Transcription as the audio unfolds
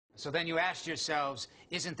So then you asked yourselves,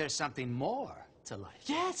 isn't there something more to life?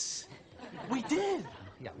 Yes, we did.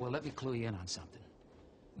 Yeah, well, let me clue you in on something.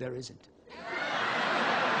 There isn't.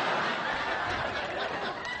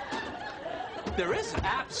 There isn't?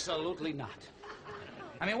 Absolutely not.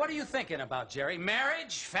 I mean, what are you thinking about, Jerry?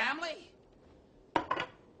 Marriage? Family?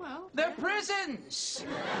 Well, they're prisons.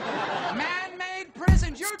 Man-made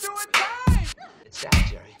prisons. You're doing time. It's sad,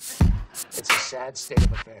 Jerry. It's a sad state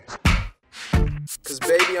of affairs. Cause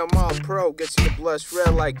baby, I'm all pro, get you to blush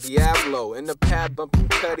red like Diablo. In the pad, bumping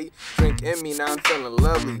Cuddy, drink in me, now I'm feeling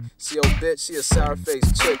lovely. See, old bitch, she a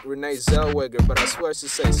sour-faced chick, Renee Zellweger, but I swear she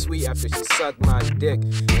say sweet after she sucked my dick.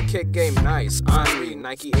 And kick game nice, Henri,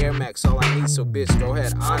 Nike Air Max, all I need, so bitch, go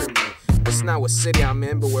ahead, honor me. It's not what city I'm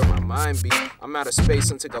in, but where my mind be. I'm out of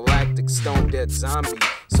space intergalactic, stone dead zombie.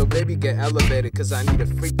 So baby, get elevated, cause I need a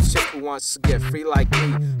freak chick who wants to get free like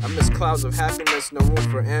me. I miss clouds of happiness, no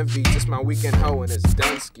room for envy. Just my weekend hoe and it's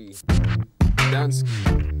Dunsky. Dunsky.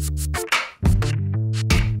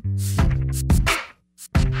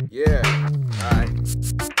 Yeah, alright.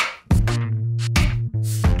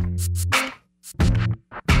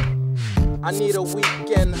 I need a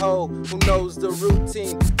weekend hoe who knows the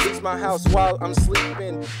routine. Leaves my house while I'm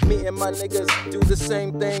sleeping. Me and my niggas do the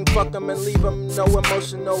same thing. Fuck them and leave them, no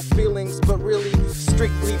emotional feelings. But really,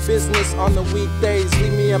 strictly business on the weekdays.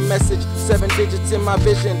 Leave me a message, 7 digits in my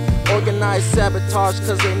vision. Organized sabotage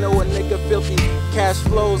cause they know a nigga filthy. Cash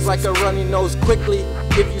flows like a runny nose quickly.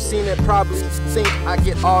 If you seen it, probably think I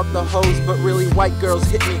get all the hoes. But really, white girls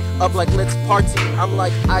hit me up like, let's party. I'm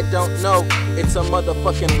like, I don't know. It's a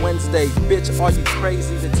motherfucking Wednesday. Bitch, are you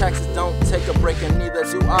crazy? The taxes don't take a break and neither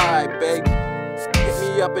do I, babe.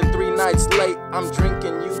 Hit me up in 3 nights late. I'm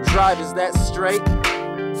drinking, you drive, is that straight?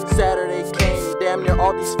 Saturday came, damn near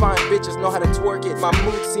all these fine bitches know how to twerk it. My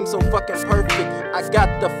mood seems so fucking perfect. I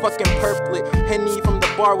got the fucking purplet. Henny from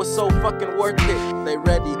the bar was so fucking worth it. They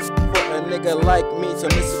ready for a nigga like me to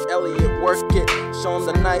Missy Elliott work it. Show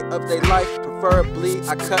them the night of their life, preferably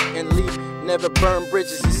I cut and leave. Never burn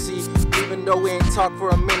bridges, you see. Even though we ain't talk for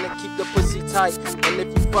a minute, keep the pussy tight. And if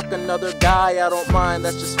you fuck another guy, I don't mind,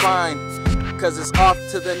 that's just fine. Cause it's off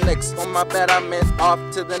to the next. On my bad, I meant off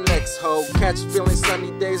to the next hoe. Catch feeling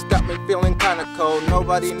sunny days, got me feeling kinda cold.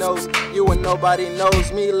 Nobody knows you and nobody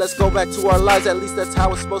knows me. Let's go back to our lives, at least that's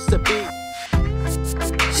how it's supposed to be.